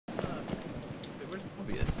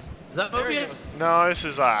Is that Mobius? No, this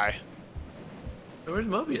is I. Where's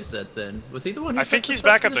Mobius at then? Was he the one who I think set he's this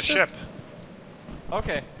up back for at the ship.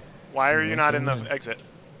 Okay. Why are you not in the exit?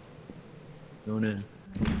 Going in.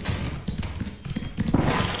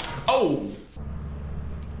 Oh!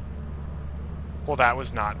 Well, that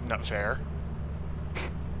was not fair.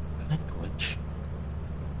 Glitch.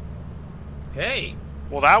 Okay.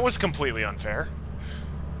 Well, that was completely unfair.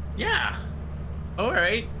 Yeah.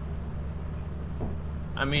 Alright.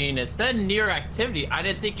 I mean, it said near activity. I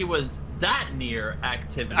didn't think it was that near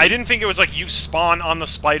activity. I didn't think it was like you spawn on the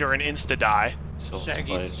spider and insta-die. So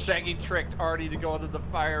Shaggy tricked Arty to go into the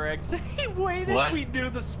fire exit. He waited. What? We knew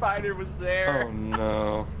the spider was there. Oh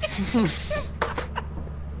no.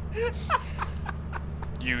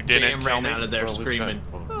 You didn't JM tell ran me. out of there screaming.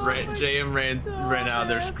 JM ran out of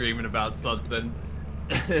there screaming about something.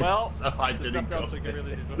 Well, so I there's didn't nothing go. else we can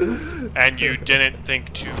really do. And you didn't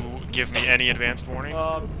think to give me any advanced warning?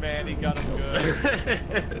 Oh man, he got him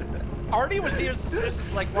good. Arty was here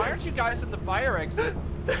suspicious, like, why aren't you guys in the fire exit?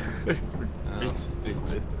 Oh,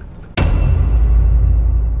 stupid.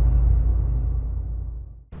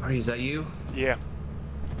 Arty, is that you? Yeah.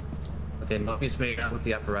 Okay, Mobius made out with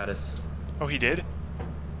the apparatus. Oh, he did?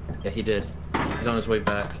 Yeah, he did. He's on his way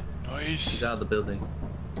back. He's Nice. out of the building.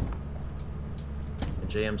 And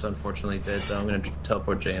JM's unfortunately dead, so I'm gonna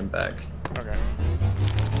teleport JM back. Okay.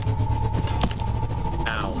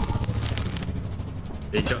 Ow.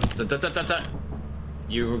 They don't,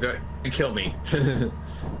 you were going to kill me.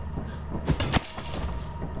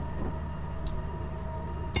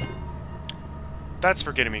 That's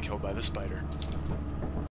for getting me killed by the spider.